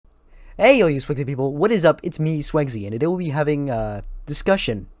Hey, all you Swigsy people, what is up? It's me, Swegsy, and today we'll be having a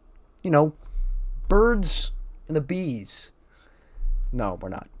discussion. You know, birds and the bees. No, we're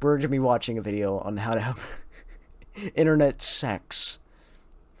not. We're gonna be watching a video on how to have internet sex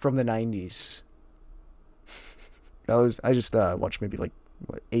from the 90s. I just watched maybe like,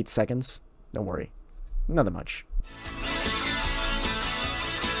 what, 8 seconds? Don't worry. Not that much.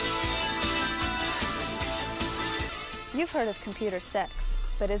 You've heard of computer sex,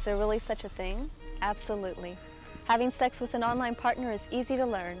 but is there really such a thing? Absolutely. Having sex with an online partner is easy to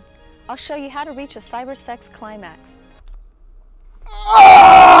learn. I'll show you how to reach a cyber sex climax.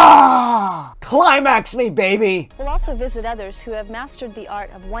 Ah! Climax me, baby! We'll also visit others who have mastered the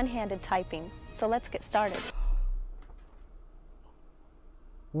art of one-handed typing. So let's get started.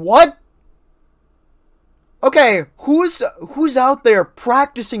 What? Okay, who's out there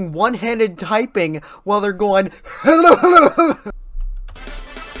practicing one-handed typing while they're going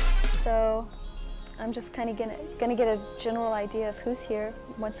So I'm just kind of gonna get a general idea of who's here,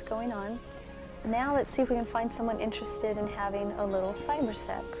 what's going on. Now let's see if we can find someone interested in having a little cyber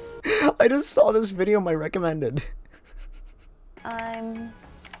sex. I just saw this video my recommended. I'm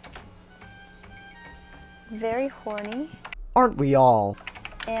very horny, Aren't we all?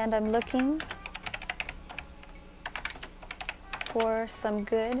 and I'm looking for some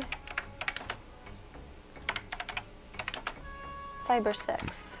good cyber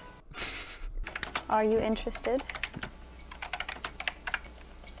sex. Are you interested?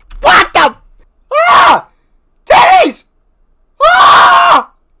 What the? Ah! Titties!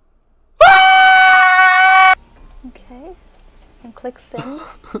 Ah! Ah! Okay, and click send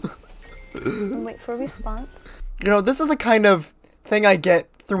and wait for a response. You know, this is the kind of thing I get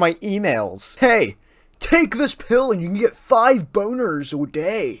through my emails. Hey, take this pill and you can get 5 boners a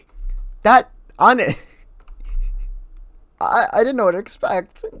day. That, on it. I didn't know what to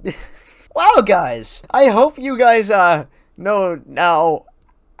expect. Wow, guys. I hope you guys, know now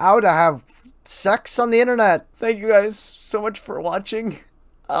how to have sex on the internet. Thank you guys so much for watching.